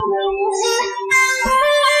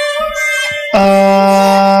You a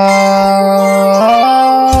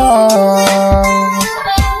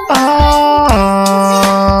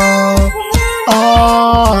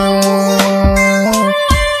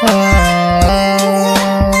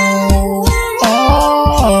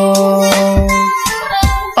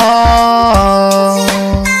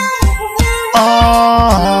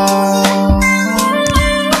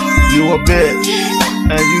bitch,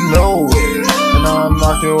 and you know it. And I'll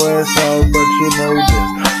knock your ass out, but you know this.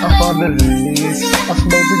 I'm from the East, I smoke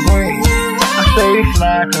the green. I stay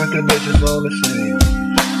fly, cause the bitches on the scene.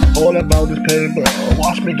 All about this paper,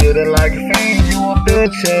 watch me get it like a fiend. You a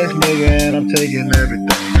bitch ass nigga, and I'm taking everything.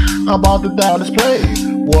 I'm about to down this place,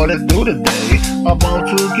 what it do today? I'm about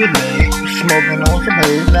to get laid, smoking on some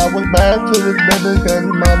haze. Now we're back to this business, cause it's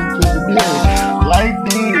money to the beauty. Like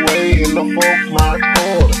D-Way in the folks my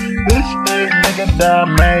quarter. Bitch ass nigga die,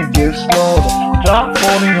 man, get slaughtered. Drop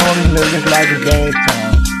 40 on these niggas like it's game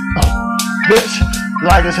time. Bitch,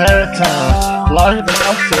 like it's hair time. Like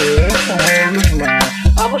I said, it's a whole line.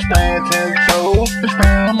 I was staying 10 toes,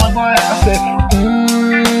 stand on my ground. I said,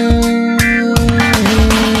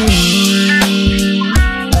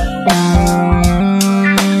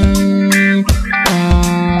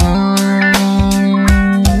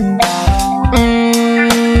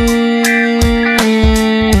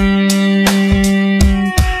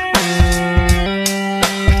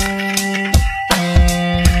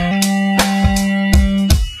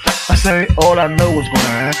 I say all I know is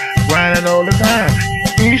grinding all the time.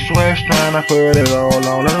 East, west, trying to put it all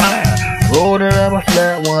on the line. Rolled it up a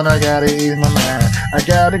flat one, I gotta ease my mind. I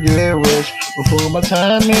gotta get rich before my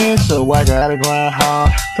time is, so I gotta grind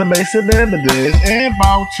hard to make some dividends. In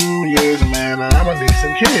about 2 years, man, I'ma need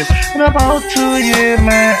some kids. In about 2 years,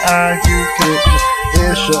 man, I get kids.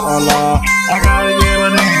 Inshallah, I gotta get my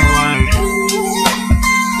name right.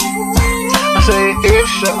 I say,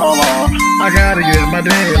 inshallah, I gotta get my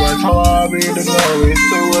day right. So I read the glory.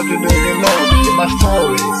 So what you nigga know? It's my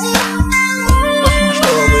story. That's my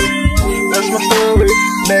story. That's my story.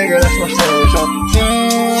 Nigga, that's my story. So,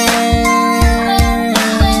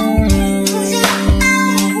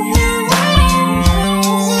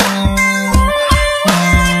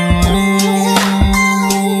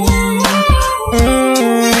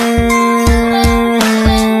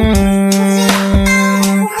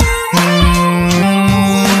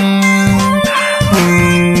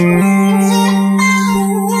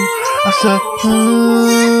 I said,